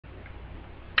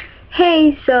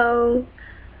Hey,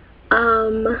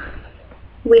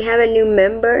 we have a new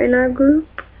member in our group.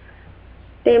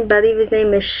 I believe his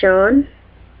name is Sean,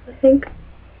 I think.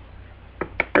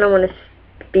 I don't want to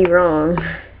be wrong.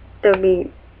 That would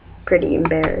be pretty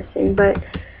embarrassing, but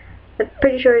I'm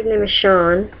pretty sure his name is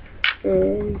Sean.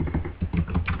 And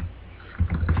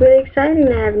it's really exciting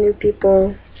to have new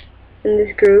people in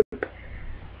this group.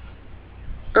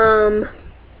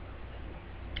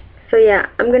 So yeah,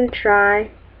 I'm gonna try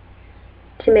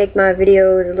to make my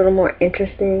videos a little more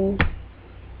interesting.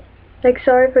 Like,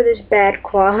 sorry for this bad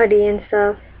quality and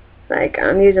stuff. Like,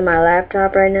 I'm using my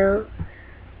laptop right now.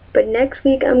 But next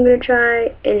week I'm gonna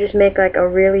try and just make like a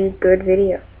really good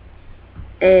video.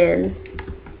 And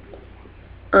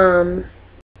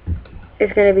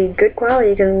it's gonna be good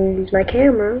quality. You can use my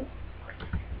camera.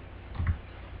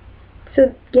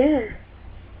 So yeah,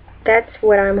 that's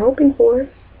what I'm hoping for.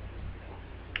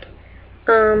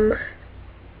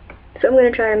 So I'm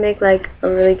gonna try and make like a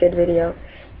really good video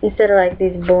instead of like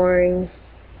these boring,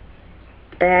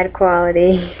 bad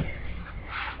quality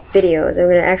videos. I'm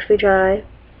gonna actually try to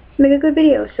make a good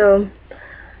video. So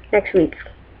next week.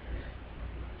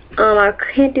 I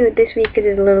can't do it this week because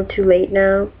it's a little too late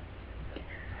now.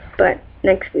 But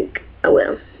next week I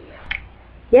will.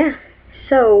 Yeah.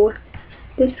 So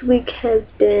this week has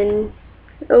been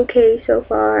okay so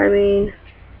far. I mean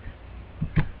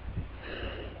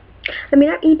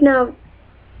I've eaten out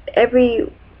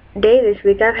every day this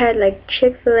week. I've had like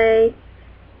Chick-fil-A,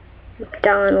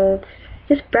 McDonald's,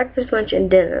 just breakfast, lunch, and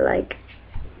dinner. Like,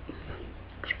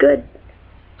 it's good.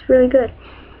 It's really good.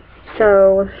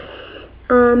 So,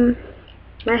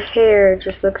 my hair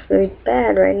just looks really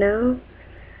bad right now.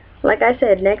 Like I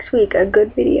said, next week, a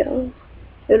good video.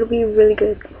 It'll be really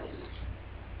good.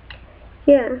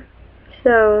 Yeah.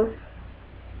 So,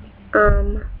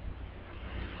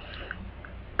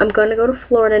 I'm gonna go to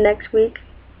Florida next week.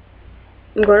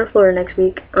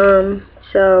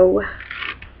 So,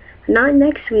 not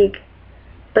next week,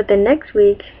 but the next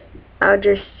week, I'll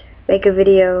just make a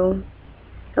video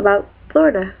about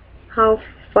Florida. How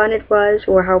fun it was,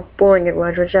 or how boring it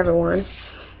was, whichever one.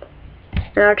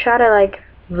 And I'll try to, like,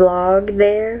 vlog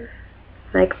there,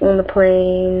 like, on the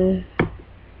plane,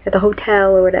 at the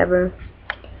hotel, or whatever.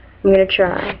 I'm gonna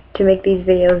try to make these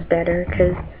videos better,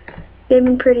 because they've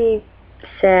been pretty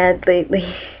sad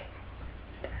lately.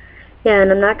 Yeah,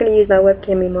 and I'm not going to use my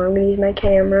webcam anymore. I'm going to use my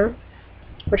camera,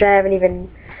 which I haven't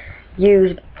even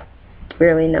used,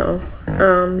 really, no.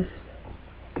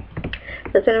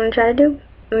 That's what I'm going to try to do.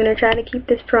 I'm going to try to keep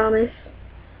this promise.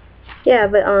 Yeah,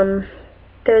 but,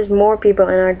 there's more people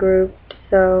in our group,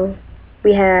 so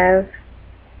we have,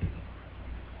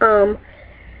 2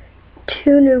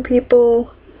 new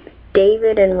people,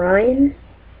 David and Ryan.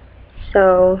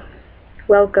 So,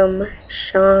 welcome,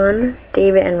 Sean,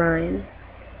 David, and Ryan.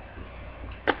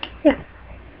 Yeah.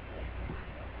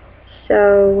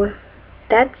 So,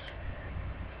 that's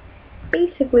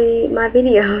basically my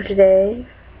video today.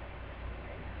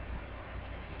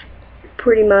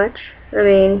 Pretty much. I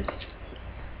mean,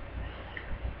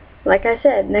 like I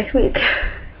said, next week.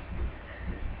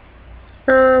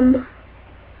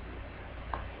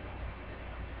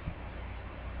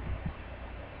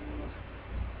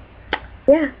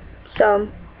 Yeah. So,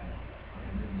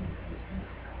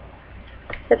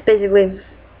 that's basically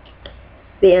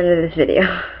the end of this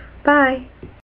video. Bye.